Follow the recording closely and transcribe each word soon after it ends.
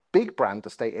big brand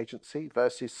estate agency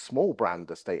versus small brand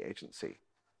estate agency.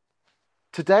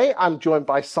 Today, I'm joined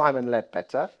by Simon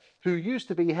Leadbetter, who used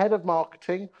to be head of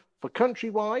marketing for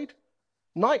Countrywide,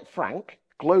 Knight Frank,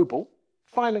 Global,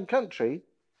 Fine & Country,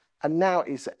 and now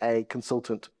is a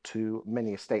consultant to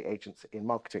many estate agents in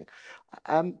marketing.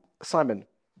 Simon,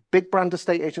 big brand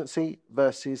estate agency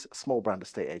versus small brand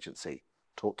estate agency.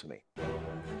 Talk to me.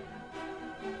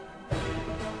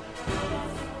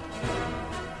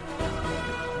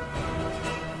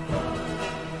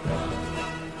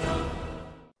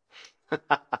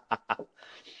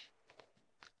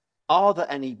 Are there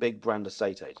any big brand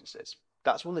estate agencies?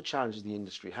 That's one of the challenges the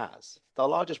industry has. The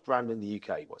largest brand in the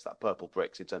UK, what's that, Purple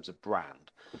Bricks, in terms of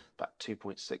brand, about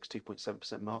 2.6,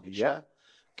 2.7% market share.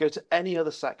 Go to any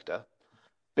other sector,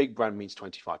 big brand means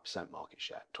 25% market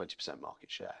share, 20% market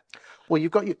share. Well,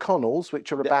 you've got your Connells,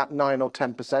 which are about 9 or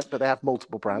 10%, but they have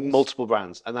multiple brands. Multiple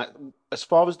brands. And that, as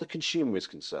far as the consumer is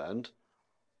concerned,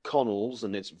 Connells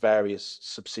and its various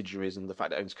subsidiaries and the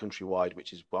fact it owns Countrywide,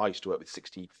 which is where I used to work with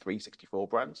 63, 64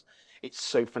 brands, it's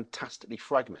so fantastically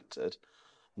fragmented.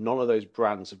 None of those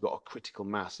brands have got a critical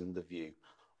mass in the view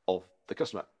of the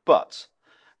customer. But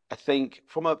I think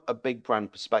from a big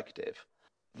brand perspective,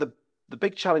 the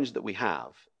big challenge that we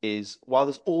have is while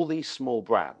there's all these small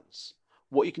brands,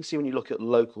 what you can see when you look at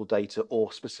local data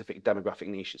or specific demographic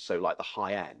niches, so like the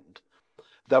high end,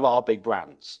 there are big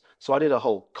brands. So I did a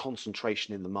whole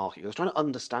concentration in the market. I was trying to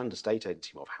understand estate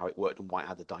agency more of how it worked and why it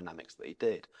had the dynamics that it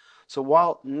did. So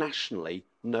while nationally,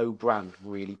 no brand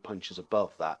really punches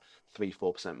above that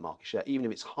 3-4% market share, even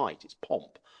if it's height, it's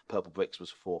pomp. Purple Bricks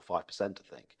was 4-5%,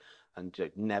 I think,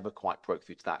 and never quite broke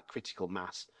through to that critical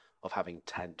mass of having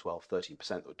 10, 12, 13%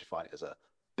 that would define it as a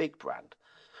big brand.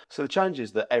 So the challenge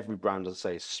is that every brand, as I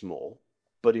say, is small.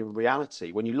 But in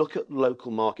reality, when you look at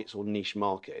local markets or niche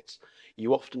markets,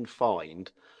 you often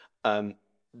find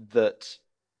that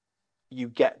you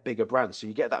get bigger brands. So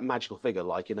you get that magical figure,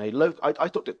 like in a local. I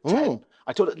looked at 10.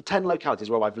 I looked at 10 localities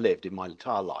where I've lived in my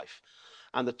entire life,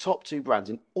 and the top 2 brands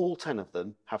in all 10 of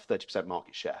them have 30%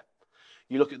 market share.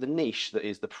 You look at the niche that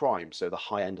is the prime, so the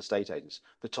high-end estate agents.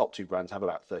 The top 2 brands have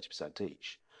about 30%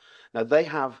 each. Now they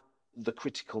have the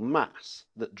critical mass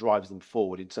that drives them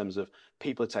forward in terms of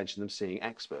people attention, them seeing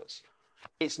experts.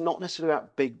 It's not necessarily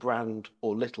about big brand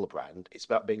or little brand, it's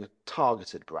about being a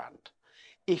targeted brand.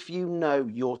 If you know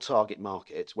your target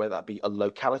market, whether that be a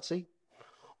locality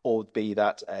or be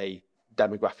that a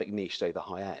demographic niche, say the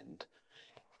high end,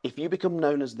 if you become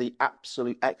known as the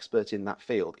absolute expert in that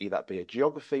field, either that be a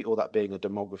geography or that being a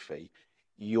demography,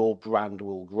 your brand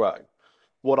will grow.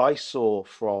 What I saw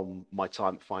from my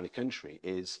time at Fine & Country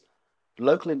is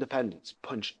local independents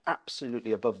punch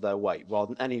absolutely above their weight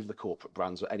rather than any of the corporate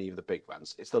brands or any of the big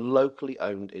brands. It's the locally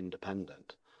owned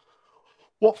independent.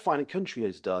 What Fine & Country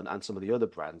has done, and some of the other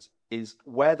brands, is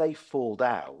where they fall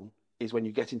down is when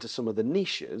you get into some of the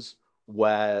niches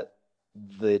where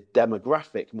the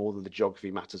demographic more than the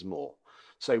geography matters more.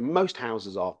 So most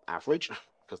houses are average,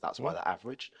 because that's why they're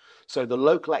average. So the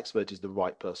local expert is the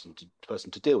right person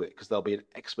to deal with it, because they'll be an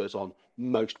expert on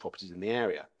most properties in the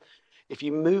area. If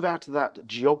you move out of that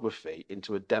geography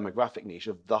into a demographic niche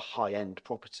of the high-end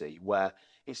property, where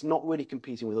it's not really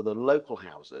competing with other local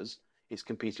houses, it's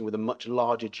competing with a much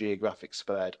larger geographic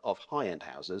spread of high-end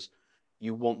houses,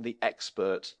 you want the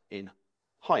expert in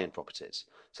high-end properties.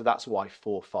 So that's why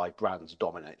 4 or 5 brands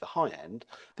dominate the high-end.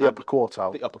 The upper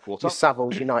quartile. The upper quartile. Your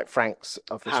Savills, your Knight Franks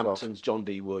of this world. Hamptons, John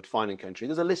D. Wood, Fine & Country.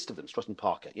 There's a list of them, Strutton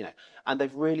Parker, and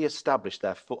they've really established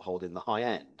their foothold in the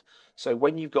high-end. So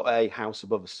when you've got a house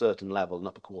above a certain level, an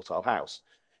upper quartile house,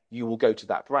 you will go to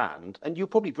that brand and you'll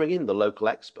probably bring in the local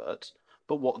expert.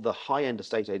 But what the high-end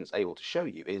estate agent's able to show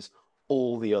you is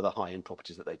all the other high-end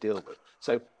properties that they deal with.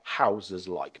 So houses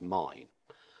like mine.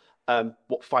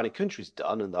 What Fine & Country's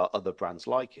done, and there are other brands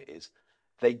like it, is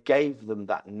they gave them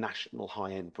that national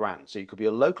high-end brand. So you could be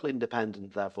a local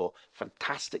independent, therefore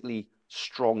fantastically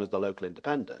strong as the local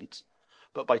independent,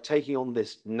 but by taking on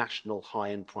this national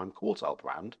high-end prime quartile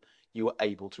brand, you were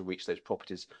able to reach those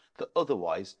properties that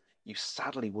otherwise you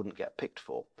sadly wouldn't get picked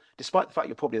for, despite the fact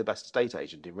you're probably the best estate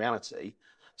agent in reality.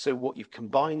 So what you've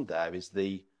combined there is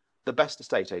the best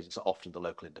estate agents are often the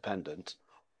local independent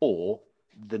or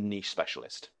the niche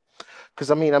specialist. Because,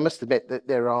 I mean, I must admit that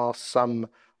there are some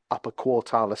upper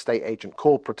quartile estate agent,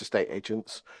 corporate estate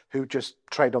agents, who just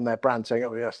trade on their brand saying,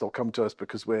 oh, yes, they'll come to us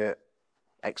because we're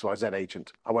XYZ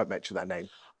agent. I won't mention their name.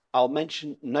 I'll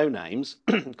mention no names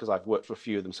because I've worked for a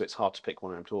few of them, so it's hard to pick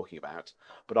one I'm talking about.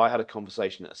 But I had a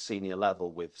conversation at a senior level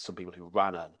with some people who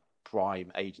ran a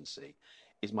prime agency.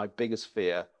 My biggest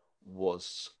fear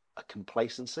was a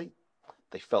complacency.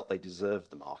 They felt they deserved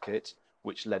the market,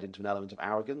 which led into an element of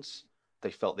arrogance.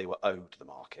 They felt they were owed the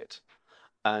market.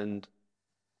 And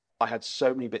I had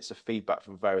so many bits of feedback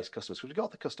from various customers because we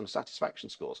got the customer satisfaction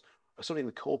scores of some of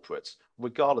the corporates,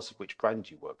 regardless of which brand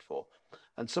you worked for.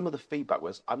 And some of the feedback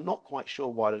was, I'm not quite sure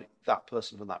why that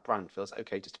person from that brand feels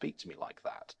okay to speak to me like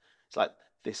that. It's like,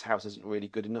 this house isn't really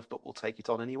good enough, but we'll take it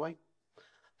on anyway.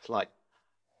 It's like,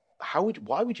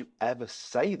 why would you ever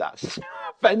say that to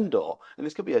a vendor? And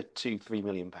this could be a £2-3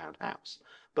 million house.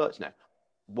 But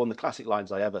one of the classic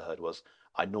lines I ever heard was,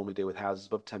 I normally deal with houses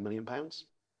above £10 million,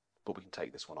 but we can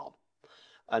take this one on.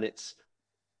 And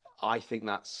I think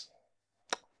that's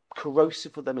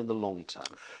corrosive for them in the long term.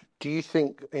 Do you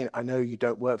think, I know you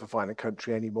don't work for Fine &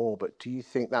 Country anymore, but do you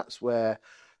think that's where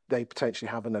they potentially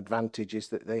have an advantage, is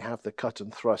that they have the cut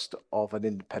and thrust of an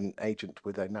independent agent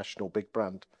with a national big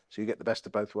brand? So you get the best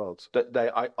of both worlds.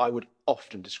 I would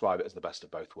often describe it as the best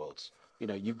of both worlds.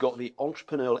 You've got the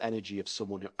entrepreneurial energy of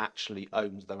someone who actually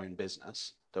owns their own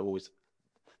business.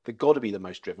 They've got to be the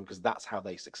most driven, because that's how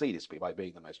they succeed, is by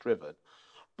being the most driven.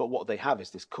 But what they have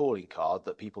is this calling card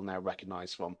that people now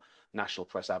recognise from national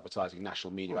press advertising,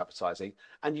 national media advertising,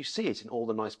 and you see it in all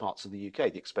the nice parts of the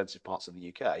UK, the expensive parts of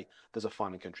the UK. There's a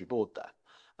Fine & Country board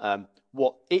there.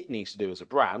 What it needs to do as a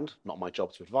brand, not my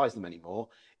job to advise them anymore,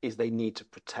 is they need to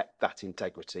protect that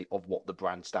integrity of what the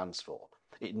brand stands for.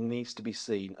 It needs to be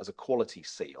seen as a quality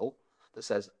seal that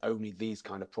says only these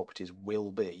kind of properties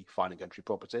will be Fine & Country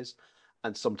properties.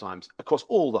 And sometimes across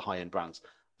all the high-end brands,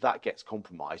 that gets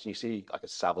compromised. And you see like a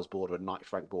Savills board or a Knight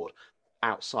Frank board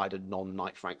outside a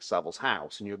non-Knight Frank Savills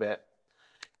house, and you're a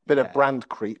bit of brand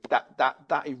creep. That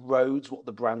erodes what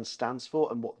the brand stands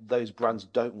for, and what those brands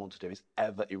don't want to do is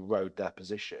ever erode their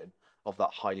position of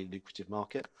that highly lucrative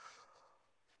market.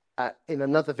 In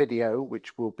another video,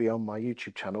 which will be on my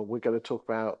YouTube channel, we're going to talk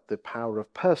about the power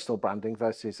of personal branding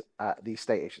versus the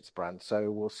estate agent's brand.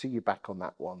 So we'll see you back on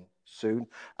that one soon.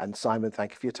 And Simon,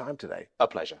 thank you for your time today. A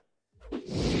pleasure.